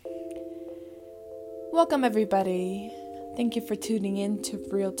Welcome, everybody. Thank you for tuning in to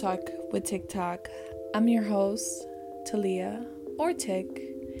Real Talk with TikTok. I'm your host, Talia, or Tik,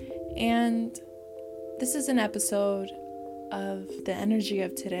 and this is an episode of The Energy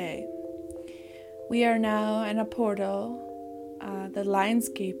of Today. We are now in a portal, the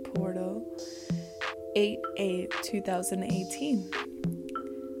Lionsgate portal, 8/8/2018.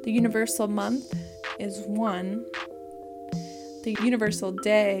 The universal month is 1. The universal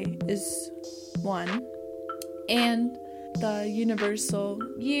day is 1. And the universal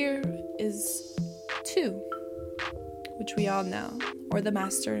year is 2, which we all know, or the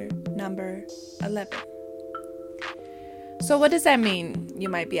master number 11. So what does that mean, you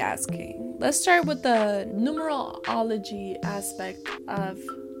might be asking? Let's start with the numerology aspect of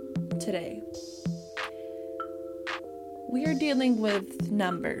today. We are dealing with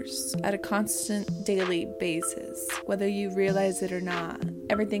numbers at a constant daily basis. Whether you realize it or not,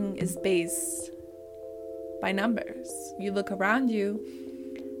 everything is based by numbers. You look around you,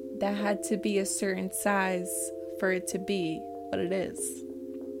 that had to be a certain size for it to be what it is.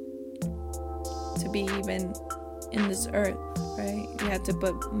 To be even in this earth, right? You had to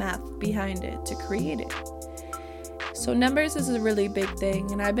put math behind it to create it. So numbers is a really big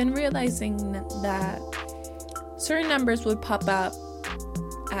thing, and I've been realizing that certain numbers would pop up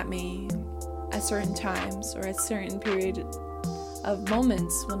at me at certain times or at certain period of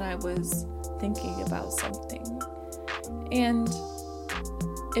moments when I was thinking about something, and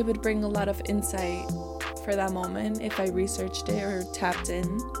it would bring a lot of insight for that moment if I researched it or tapped in.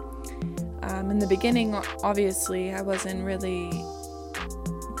 In the beginning, obviously, I wasn't really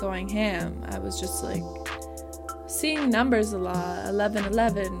going ham. I was just like seeing numbers a lot,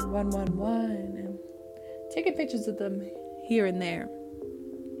 1111, 111, and taking pictures of them here and there.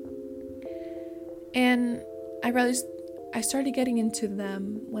 And I started getting into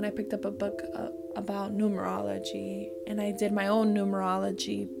them when I picked up a book about numerology, and I did my own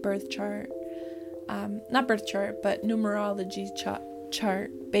numerology birth chart. Not birth chart, but numerology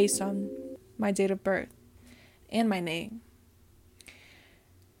chart based on my date of birth and my name.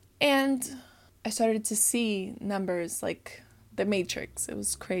 And I started to see numbers like the Matrix. It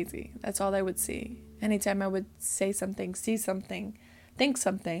was crazy. That's all I would see. Anytime I would say something, see something, think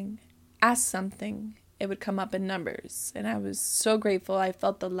something, ask something, it would come up in numbers. And I was so grateful. I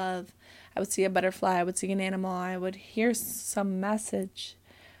felt the love. I would see a butterfly. I would see an animal. I would hear some message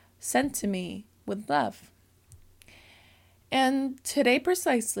sent to me with love. And today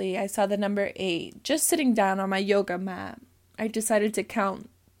precisely, I saw the number 8 just sitting down on my yoga mat. I decided to count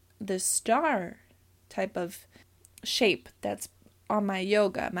the star type of shape that's on my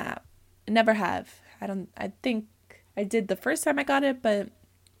yoga mat. I never have. I think I did the first time I got it, but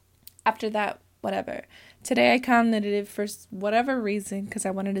after that, whatever. Today I counted it for whatever reason because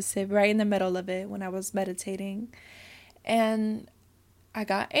I wanted to sit right in the middle of it when I was meditating. And I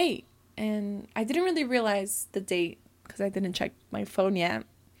got 8. And I didn't really realize the date because I didn't check my phone yet.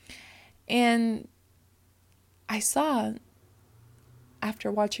 And I saw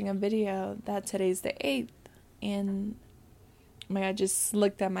after watching a video that today's the 8th. And I just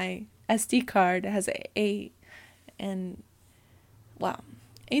looked at my SD card. It has an 8. And wow,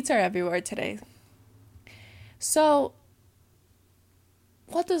 8s are everywhere today. So,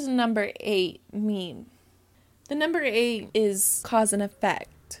 what does the number 8 mean? The number 8 is cause and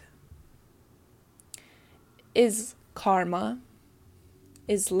effect, is karma,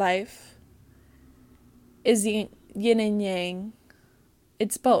 is life, is yin and yang.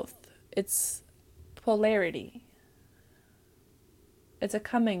 It's both. It's polarity. It's a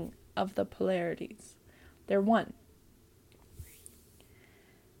coming of the polarities. They're one.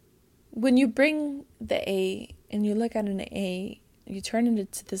 When you bring the 8 and you look at an 8, you turn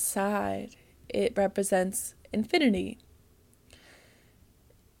it to the side, it represents infinity.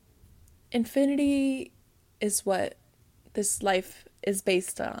 Infinity is what this life is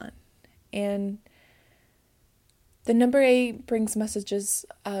based on. And the number 8 brings messages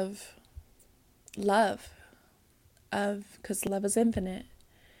of love, because love is infinite.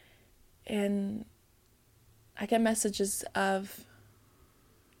 And I get messages of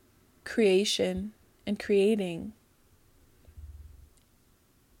creation and creating,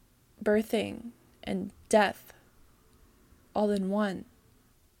 birthing and death, all in one.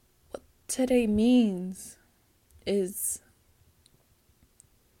 What today means is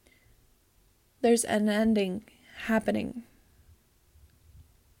there's an ending happening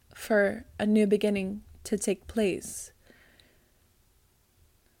for a new beginning to take place.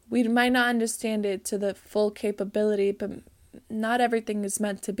 We might not understand it to the full capability, but not everything is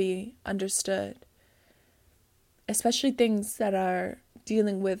meant to be understood. Especially things that are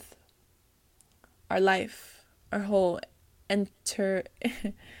dealing with our life, our whole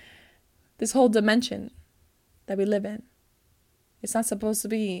this whole dimension that we live in. It's not supposed to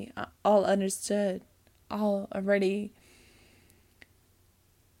be all understood, all already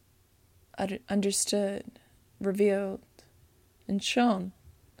understood, revealed, and shown.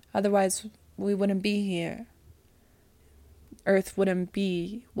 Otherwise, we wouldn't be here. Earth wouldn't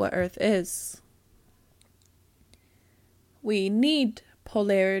be what Earth is. We need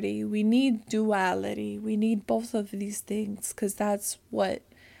polarity. We need duality. We need both of these things because that's what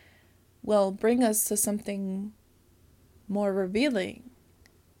will bring us to something more revealing.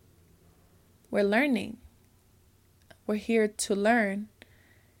 We're learning. We're here to learn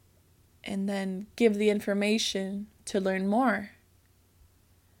and then give the information to learn more.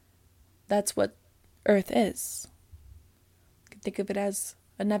 That's what Earth is. You can think of it as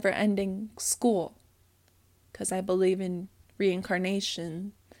a never-ending school because I believe in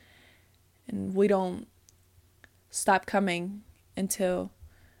reincarnation and we don't stop coming until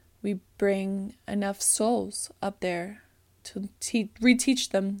we bring enough souls up there to reteach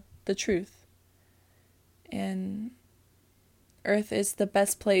them the truth. And Earth is the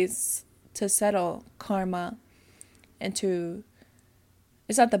best place to settle karma and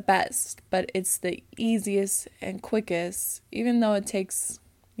it's not the best, but it's the easiest and quickest, even though it takes,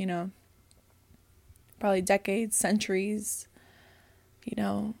 probably decades, centuries,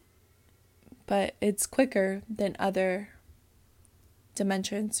 but it's quicker than other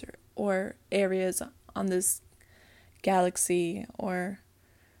dimensions or areas on this galaxy, or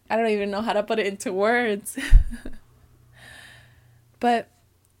I don't even know how to put it into words. But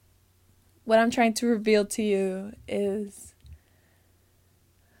what I'm trying to reveal to you is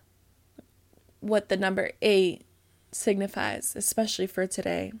what the number 8 signifies, especially for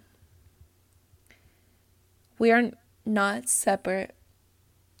today. We are not separate.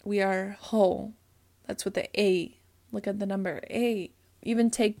 We are whole. That's what the 8. Look at the number 8.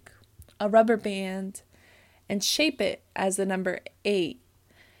 Even take a rubber band and shape it as the number 8.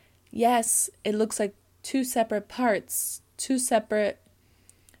 Yes, it looks like two separate parts, two separate,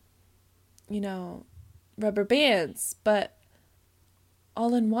 rubber bands, but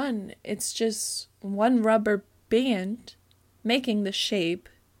all in one. It's just one rubber band making the shape.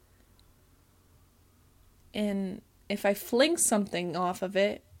 And if I fling something off of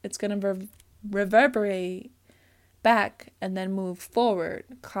it, it's going to reverberate back and then move forward,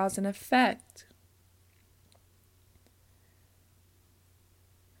 cause and effect.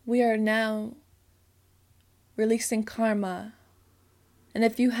 We are now releasing karma. And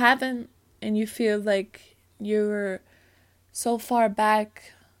if you haven't, and you feel like you're so far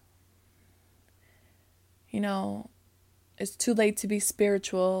back, it's too late to be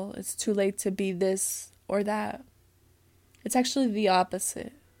spiritual, it's too late to be this or that. It's actually the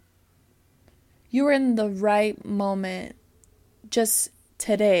opposite. You are in the right moment just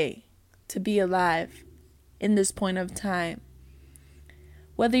today to be alive in this point of time.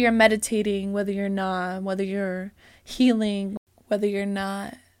 Whether you're meditating, whether you're not, whether you're healing, whether you're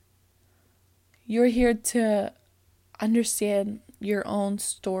not, you're here to understand your own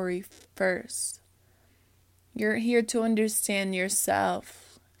story first. You're here to understand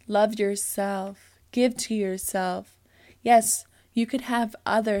yourself, love yourself, give to yourself. Yes, you could have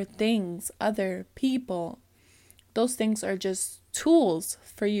other things, other people. Those things are just tools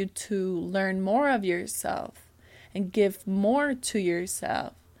for you to learn more of yourself and give more to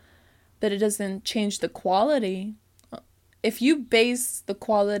yourself. But it doesn't change the quality. If you base the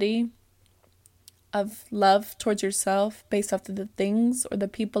quality of love towards yourself based off of the things or the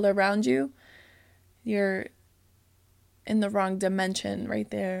people around you, you're in the wrong dimension right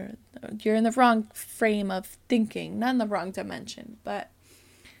there. You're in the wrong frame of thinking. Not in the wrong dimension, but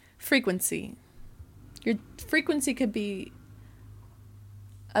frequency. Your frequency could be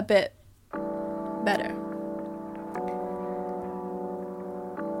a bit better.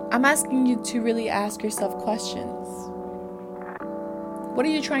 I'm asking you to really ask yourself questions. What are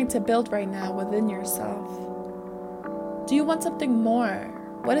you trying to build right now within yourself? Do you want something more?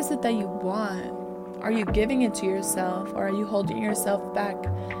 What is it that you want? Are you giving it to yourself, or are you holding yourself back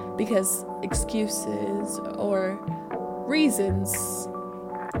because excuses or reasons,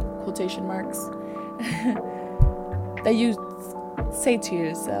 quotation marks, that you say to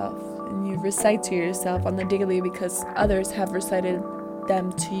yourself and you recite to yourself on the daily because others have recited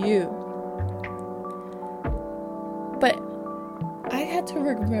them to you? But I had to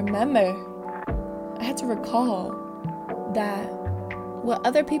I had to recall that what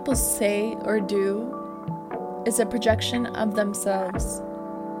other people say or do is a projection of themselves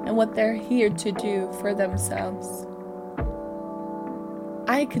and what they're here to do for themselves.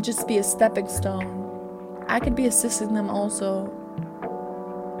 I could just be a stepping stone I could be assisting them also.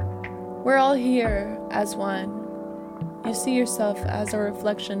 We're all here as one. You see yourself as a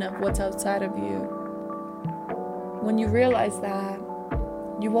reflection of what's outside of you. When you realize that,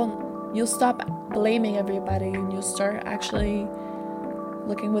 you'll stop blaming everybody, and you'll start actually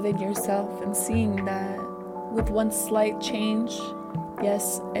looking within yourself and seeing that with one slight change,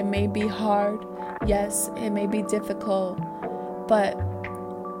 yes, it may be hard, yes, it may be difficult, but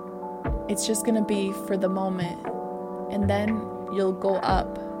it's just gonna be for the moment, and then you'll go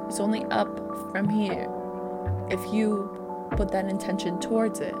up. It's only up from here if you put that intention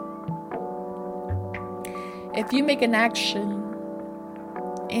towards it. If you make an action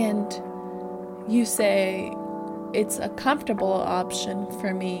and you say, it's a comfortable option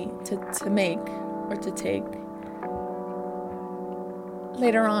for me to make or to take,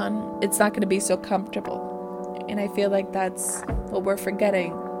 later on, it's not going to be so comfortable. And I feel like that's what we're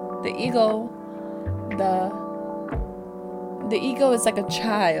forgetting. The ego is like a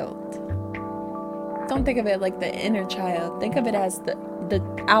child. Don't think of it like the inner child. Think of it as the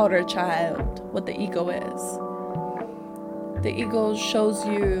outer child, what the ego is. The ego shows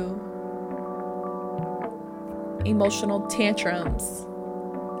you emotional tantrums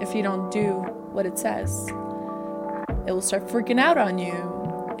if you don't do what it says. It will start freaking out on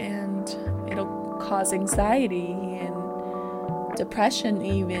you, and it'll cause anxiety and depression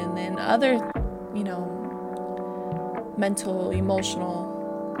even, and other, mental,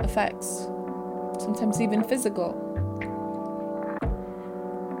 emotional effects. Sometimes even physical.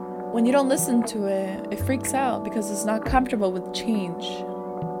 When you don't listen to it, it freaks out because it's not comfortable with change.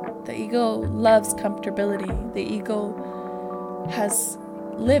 The ego loves comfortability. The ego has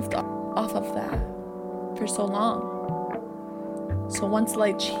lived off of that for so long. So one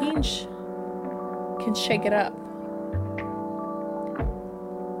slight change can shake it up.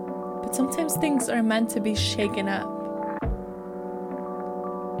 But sometimes things are meant to be shaken up.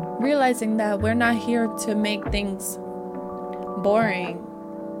 Realizing that we're not here to make things boring,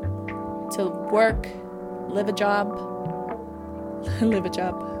 to work, live a job,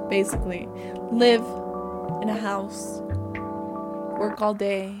 basically. Live in a house, work all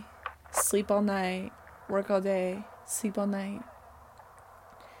day, sleep all night, work all day, sleep all night.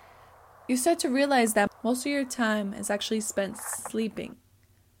 You start to realize that most of your time is actually spent sleeping.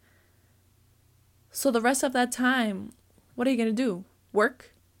 So the rest of that time, what are you going to do?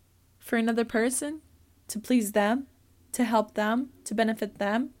 Work for another person? To please them? To help them? To benefit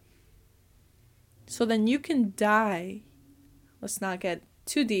them? So then you can die. Let's not get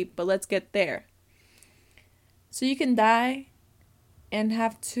too deep, but let's get there. So you can die and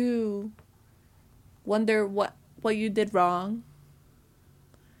have to wonder what you did wrong.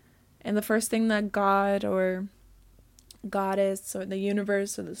 And the first thing that God or Goddess or the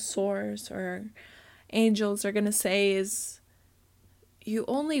universe or the source or angels are going to say is, you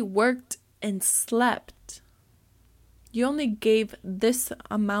only worked and slept. You only gave this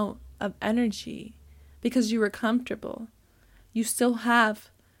amount of energy because you were comfortable. You still have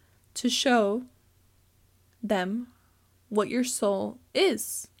to show them what your soul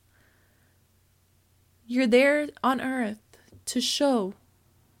is. You're there on earth to show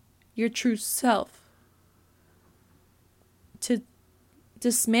your true self, to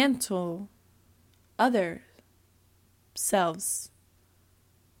dismantle other selves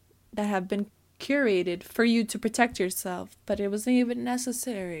that have been curated for you to protect yourself, but it wasn't even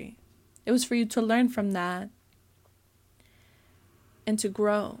necessary. It was for you to learn from that and to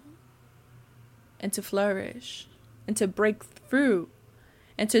grow and to flourish and to break through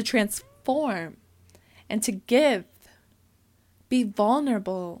and to transform and to give, be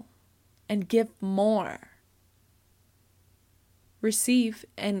vulnerable and give more. Receive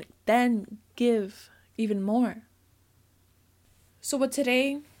and then give even more. So what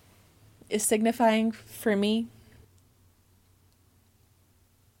today is signifying for me,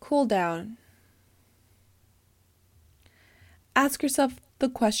 cool down. Ask yourself the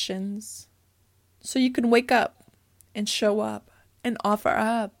questions so you can wake up and show up and offer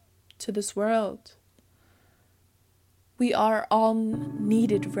up to this world. We are all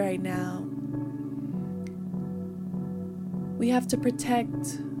needed right now. We have to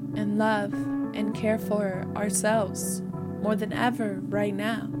protect and love and care for ourselves more than ever right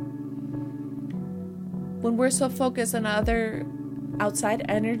now. When we're so focused on other outside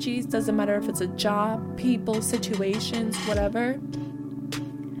energies, doesn't matter if it's a job, people, situations, whatever,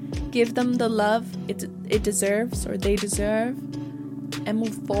 give them the love it deserves or they deserve and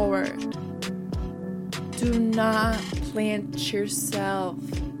move forward. Do not plant yourself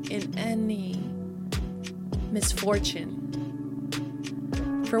in any misfortune.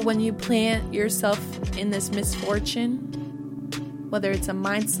 For when you plant yourself in this misfortune, whether it's a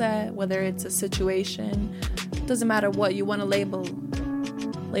mindset, whether it's a situation, doesn't matter what you want to label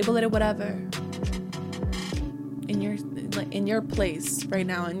it whatever. In your place right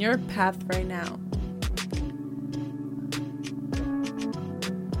now, in your path right now.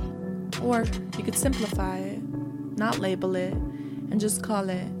 Or you could simplify it, not label it, and just call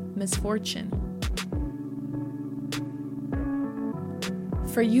it misfortune.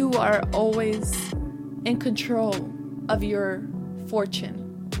 For you are always in control of your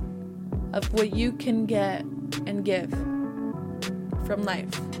fortune, of what you can get and give from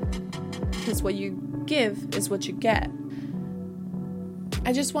life. Because what you give is what you get.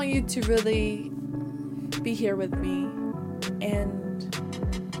 I just want you to really be here with me and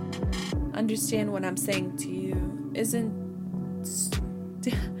understand what I'm saying to you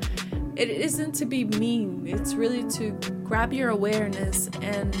it isn't to be mean. It's really to grab your awareness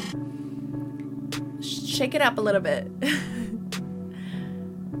and shake it up a little bit.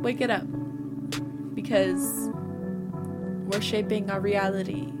 Wake it up. Because we're shaping our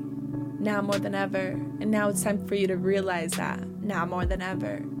reality now more than ever. And now it's time for you to realize that now more than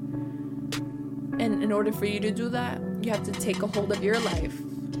ever. And in order for you to do that, you have to take a hold of your life.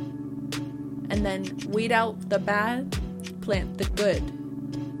 And then weed out the bad, plant the good.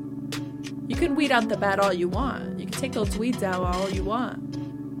 You can weed out the bad all you want. You can take those weeds out all you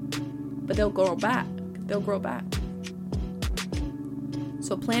want. But they'll grow back.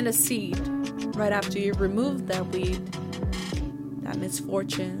 So plant a seed right after you remove that weed, that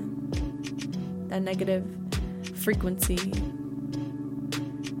misfortune, that negative frequency,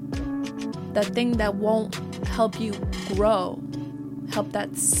 that thing that won't help you grow. Help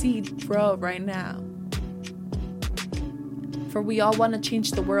that seed grow right now. For we all want to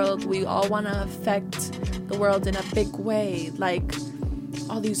change the world. We all want to affect the world in a big way. Like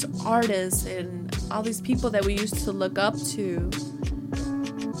all these artists and all these people that we used to look up to.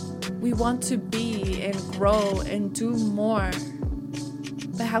 We want to be and grow and do more.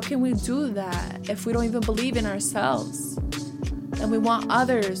 But how can we do that if we don't even believe in ourselves? And we want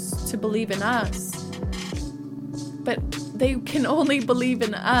others to believe in us. But they can only believe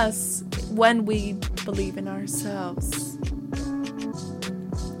in us when we believe in ourselves.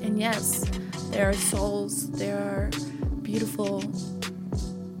 And yes, there are souls, there are beautiful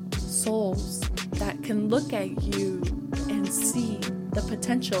souls that can look at you and see the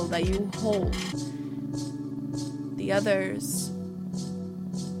potential that you hold. The others,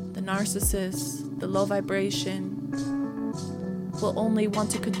 the narcissists, the low vibration, will only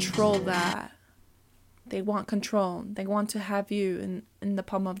want to control that. They want control. They want to have you in the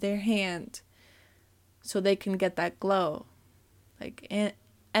palm of their hand so they can get that glow. Like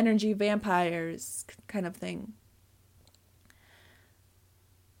energy vampires kind of thing.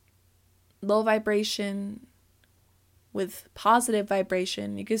 Low vibration with positive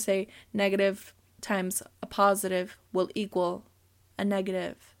vibration. You could say negative times a positive will equal a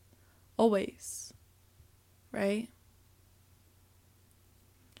negative. Always. Right?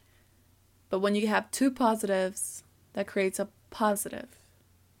 But when you have two positives, that creates a positive.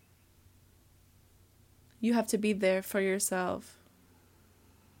 You have to be there for yourself.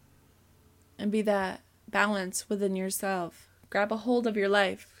 And be that balance within yourself. Grab a hold of your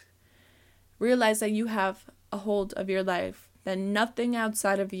life. Realize that you have a hold of your life. That nothing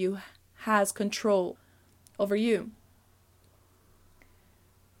outside of you has control over you.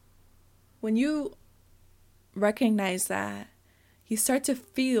 When you recognize that, you start to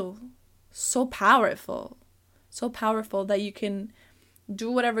feel so powerful that you can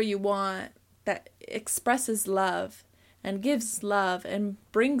do whatever you want, that expresses love and gives love and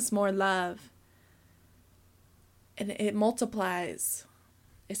brings more love. And it multiplies.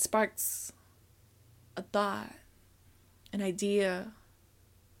 It sparks a thought, an idea,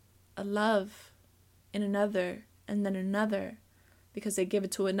 a love in another, and then another, because they give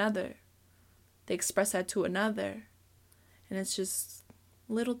it to another. They express that to another. And it's just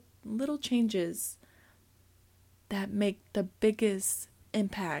little changes that make the biggest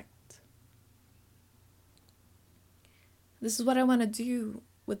impact. This is what I want to do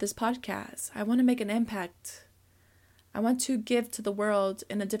with this podcast. I want to make an impact. I want to give to the world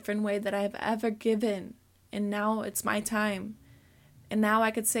in a different way that I've ever given. And now it's my time. And now I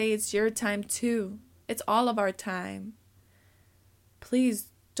could say it's your time too. It's all of our time. Please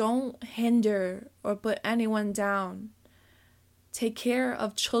don't hinder or put anyone down. Take care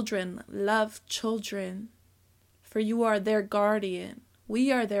of children. Love children. For you are their guardian.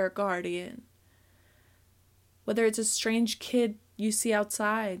 We are their guardian. Whether it's a strange kid you see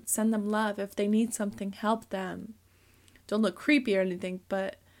outside, send them love. If they need something, help them. Don't look creepy or anything,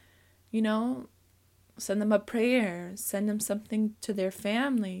 but You know, send them a prayer, send them something to their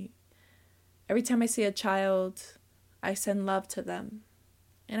family. Every time I see a child, I send love to them.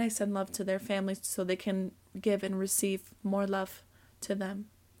 And I send love to their families so they can give and receive more love to them,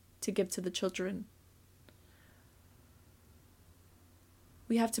 to give to the children.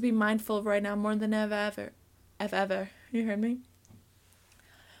 We have to be mindful right now more than ever. You heard me?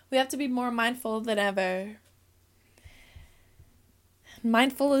 We have to be more mindful than ever.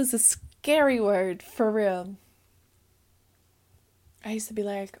 Mindful is a scary word, for real. I used to be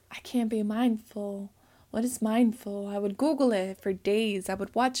like, I can't be mindful. What is mindful? I would Google it for days. I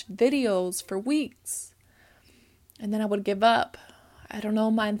would watch videos for weeks. And then I would give up. I don't know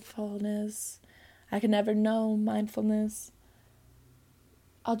mindfulness. I can never know mindfulness.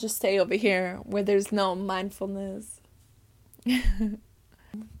 I'll just stay over here where there's no mindfulness.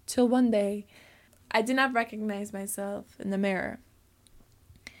 Till one day, I did not recognize myself in the mirror.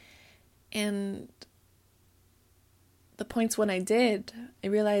 And the points when I did, I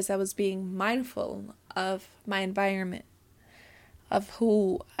realized I was being mindful of my environment, of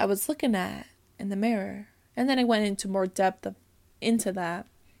who I was looking at in the mirror. And then I went into more depth into that,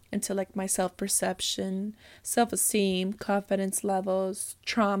 into like my self-perception, self-esteem, confidence levels,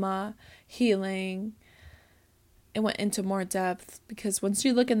 trauma, healing. It went into more depth because once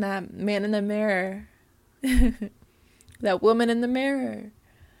you look in that man in the mirror, that woman in the mirror,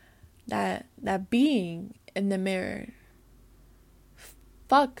 that being in the mirror,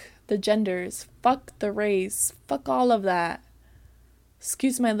 fuck the genders, fuck the race, fuck all of that.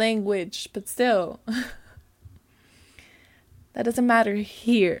 Excuse my language, but still, that doesn't matter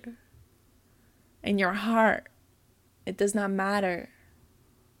here. In your heart, it does not matter.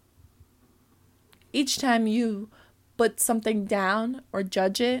 Each time you put something down or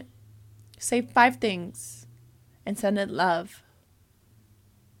judge it, say 5 things and send it love.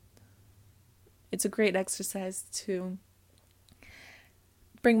 It's a great exercise to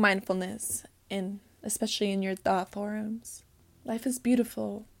bring mindfulness in, especially in your thought forums. Life is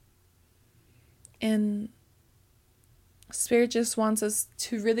beautiful. And Spirit just wants us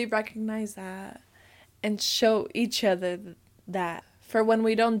to really recognize that and show each other that. For when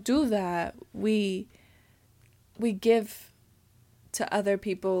we don't do that, we give to other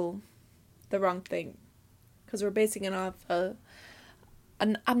people the wrong thing. Because we're basing it off of,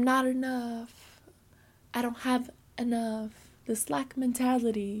 I'm not enough. I don't have enough. This lack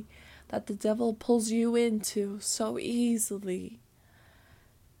mentality that the devil pulls you into so easily.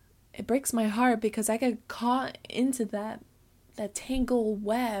 It breaks my heart because I get caught into that tangled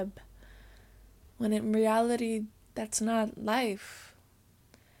web when in reality that's not life.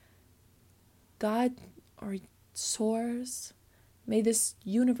 God or Source made this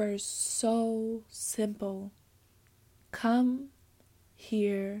universe so simple. Come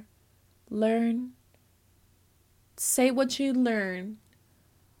here, learn, say what you learn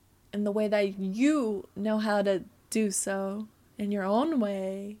in the way that you know how to do so in your own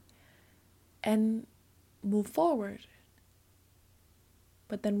way and move forward.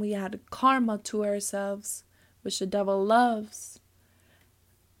 But then we add karma to ourselves, which the devil loves.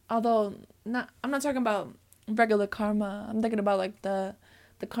 Although I'm not talking about regular karma. I'm thinking about like the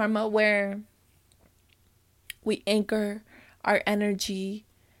karma where we anchor our energy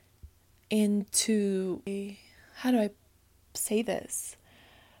into, how do I say this?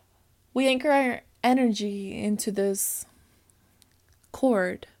 We anchor our energy into this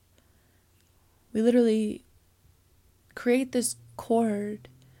cord. We literally create this cord,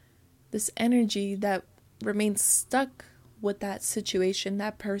 this energy that remains stuck with that situation,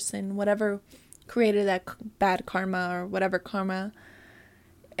 that person, whatever created that bad karma or whatever karma.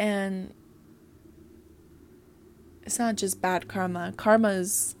 And it's not just bad karma. Karma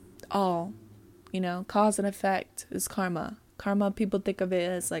is all, cause and effect is karma. Karma, people think of it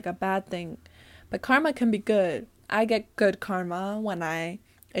as like a bad thing, but karma can be good. I get good karma when I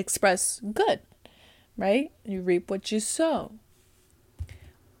express good, right? You reap what you sow.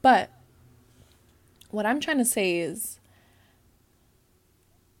 But what I'm trying to say is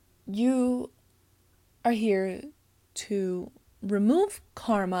you are here to remove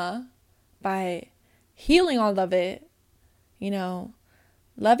karma by healing all of it,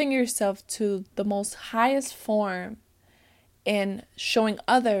 loving yourself to the most highest form and showing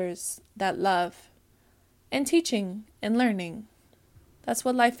others that love and teaching and learning. That's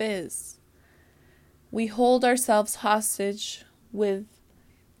what life is. We hold ourselves hostage with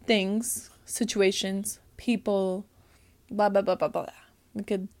things, situations, people, blah, blah, blah, blah, blah. We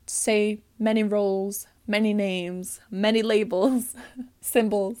could say many roles, many names, many labels,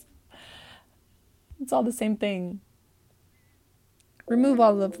 symbols. It's all the same thing. Remove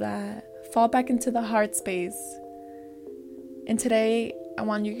all of that. Fall back into the heart space. And today, I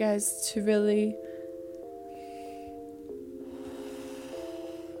want you guys to really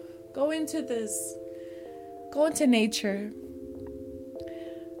go into nature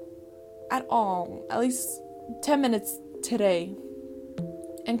at least 10 minutes today,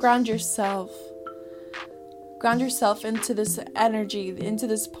 and ground yourself into this energy, into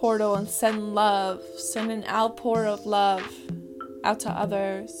this portal, and send an outpour of love out to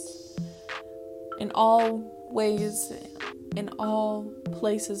others in all ways, in all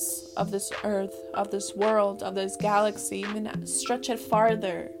places of this earth, of this world, of this galaxy. Even stretch it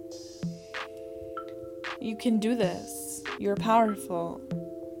farther. You can do this. You're powerful.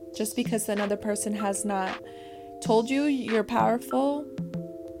 Just because another person has not told you you're powerful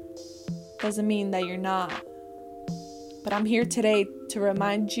doesn't mean that you're not. But I'm here today to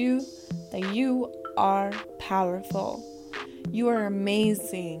remind you that you are powerful. You are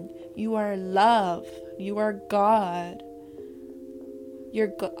amazing. You are love. You are God.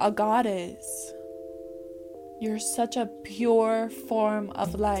 You're a goddess. You're such a pure form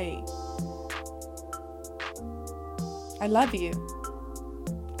of light. I love you.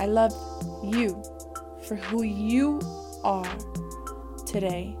 I love you for who you are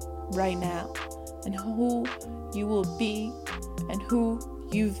today, right now, and who you will be and who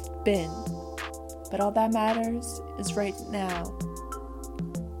you've been. But all that matters is right now.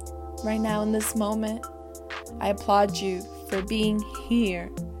 Right now in this moment, I applaud you for being here.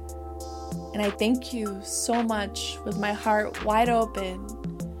 And I thank you so much with my heart wide open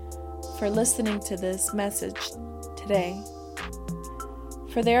for listening to this message today.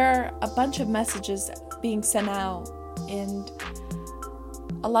 For there are a bunch of messages being sent out, and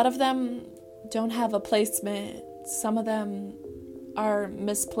a lot of them don't have a placement. Some of them are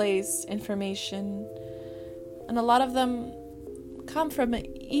misplaced information, and a lot of them come from an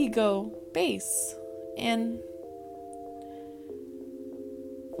ego base. And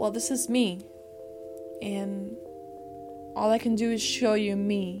well, this is me, and all I can do is show you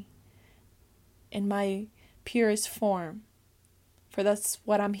me in my purest form, for that's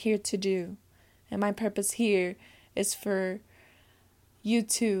what I'm here to do. And my purpose here is for you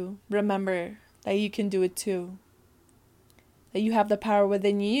to remember that you can do it too. That you have the power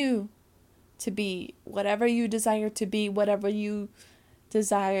within you to be whatever you desire to be, whatever you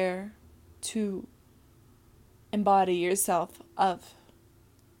desire to embody yourself of.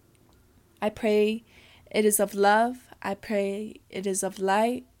 I pray it is of love. I pray it is of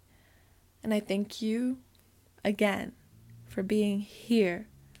light. And I thank you again for being here,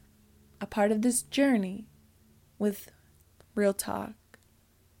 a part of this journey with Real Talk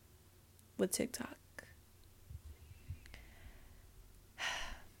with TikTok.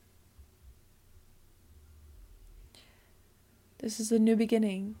 This is a new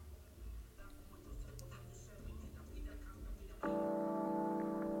beginning.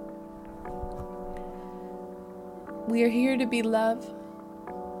 We are here to be loved.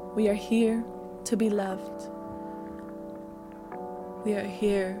 We are here to be loved. We are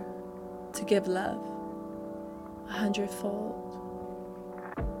here to give love 100-fold.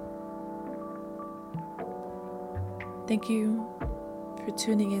 Thank you for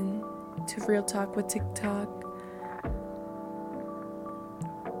tuning in to Real Talk with TikTok.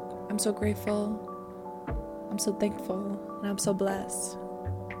 I'm so grateful, I'm so thankful, and I'm so blessed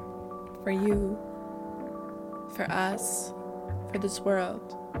for you, for us, for this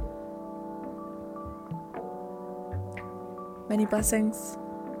world. Many blessings,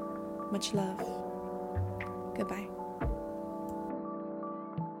 much love. Goodbye.